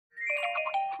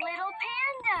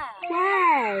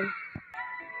today?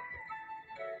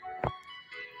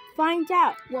 Find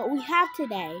out what we have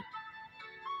today.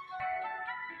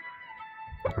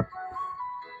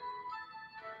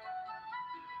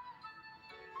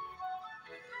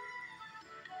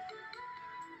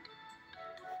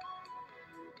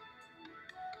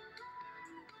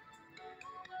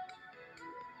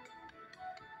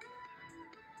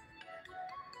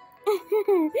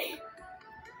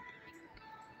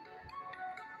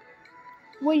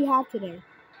 What do you have today?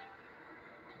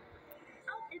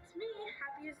 Oh, it's me.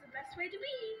 Happy is the best way to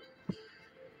be.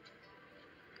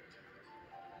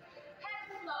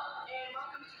 Hello, and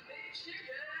welcome to Big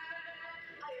Chicken.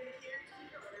 I am here to see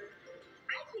your order.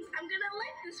 I think I'm gonna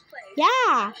like this place.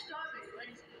 Yeah. I'm starving. What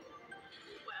is it?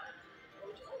 Well, what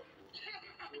would you like?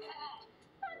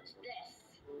 What's this?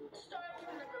 Start with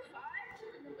a number 5,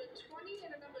 a number 20,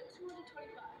 and a number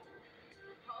 225.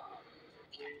 Huh?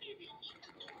 I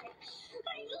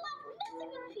love messing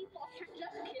with people. Just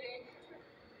kidding.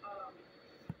 Okay.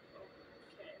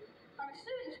 On a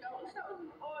serious note, let's start with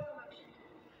an oil milkshake.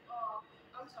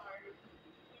 I'm sorry.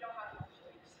 We don't have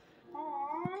milkshakes.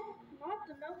 Aww, not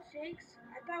the milkshakes.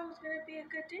 I thought it was gonna be a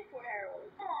good day for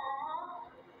Harold. Aww.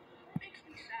 That makes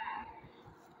me sad.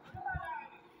 How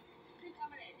about pink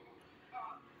lemonade?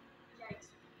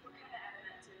 Yikes. What kind of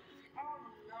added that to? Oh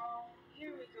no.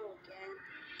 Here we go again.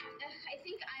 I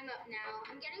think I'm up now.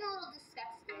 I'm getting a little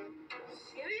disgusted.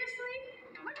 Seriously?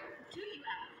 What do you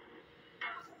have?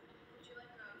 Would you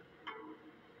like a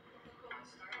Coca-Cola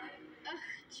Starlight? Ugh,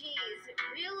 jeez,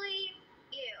 really?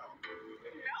 Ew.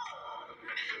 No!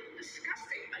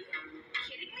 Disgusting. Are you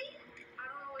kidding me? I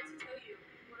don't know what to tell you.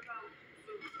 What about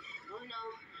food? Oh no.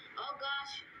 Oh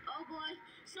gosh. Oh boy.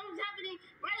 Something's happening.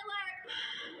 Red alert!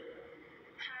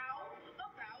 How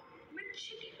about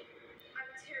McChicken? I'm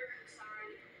terribly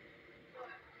sorry, but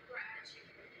we're out of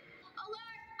chicken.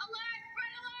 Alert! Alert!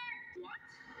 Red alert! What?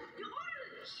 You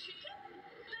ordered chicken?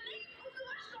 The name of the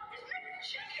restaurant is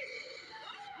McChicken!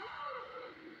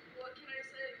 What can I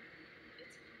say?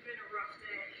 It's been a rough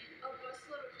day. A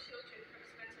busload of children from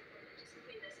Spencerville just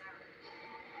cleaned us out.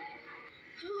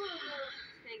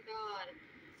 Thank God.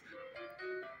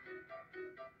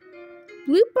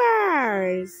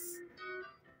 Bloopers.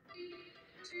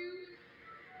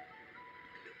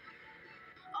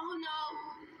 Oh no.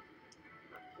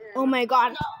 Oh my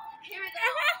God. No. Here we go.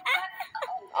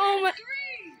 Oh my. 3,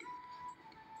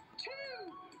 2.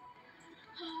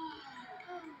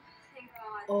 Thank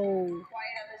God. Oh.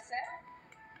 Quiet on the set.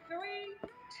 3, 2.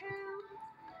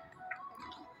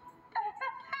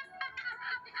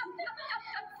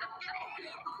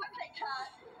 Thank God.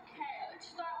 Okay, let's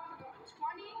start with number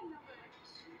 20, number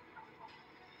 2.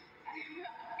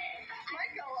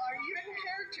 Michael, are you in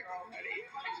character already?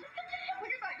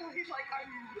 Look at Michael, he's like, are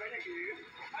you ready? Wait a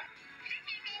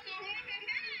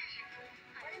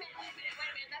minute.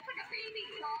 That's like a baby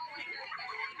crawling.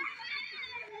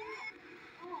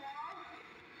 Aww.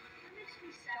 That makes me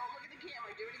sad. Don't look at the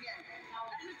camera, do it again.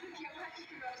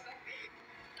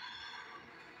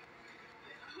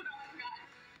 Hold on, I forgot.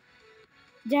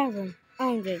 Jazlin,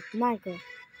 Andre, Michael,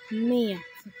 Mia,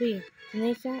 Sophia,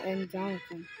 Jennaysha, and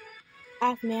Jonathan.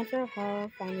 As mentor, horror,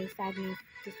 funny, sadness,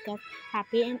 disgust,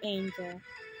 happy, and angel.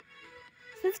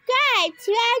 Subscribe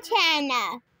to our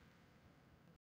channel.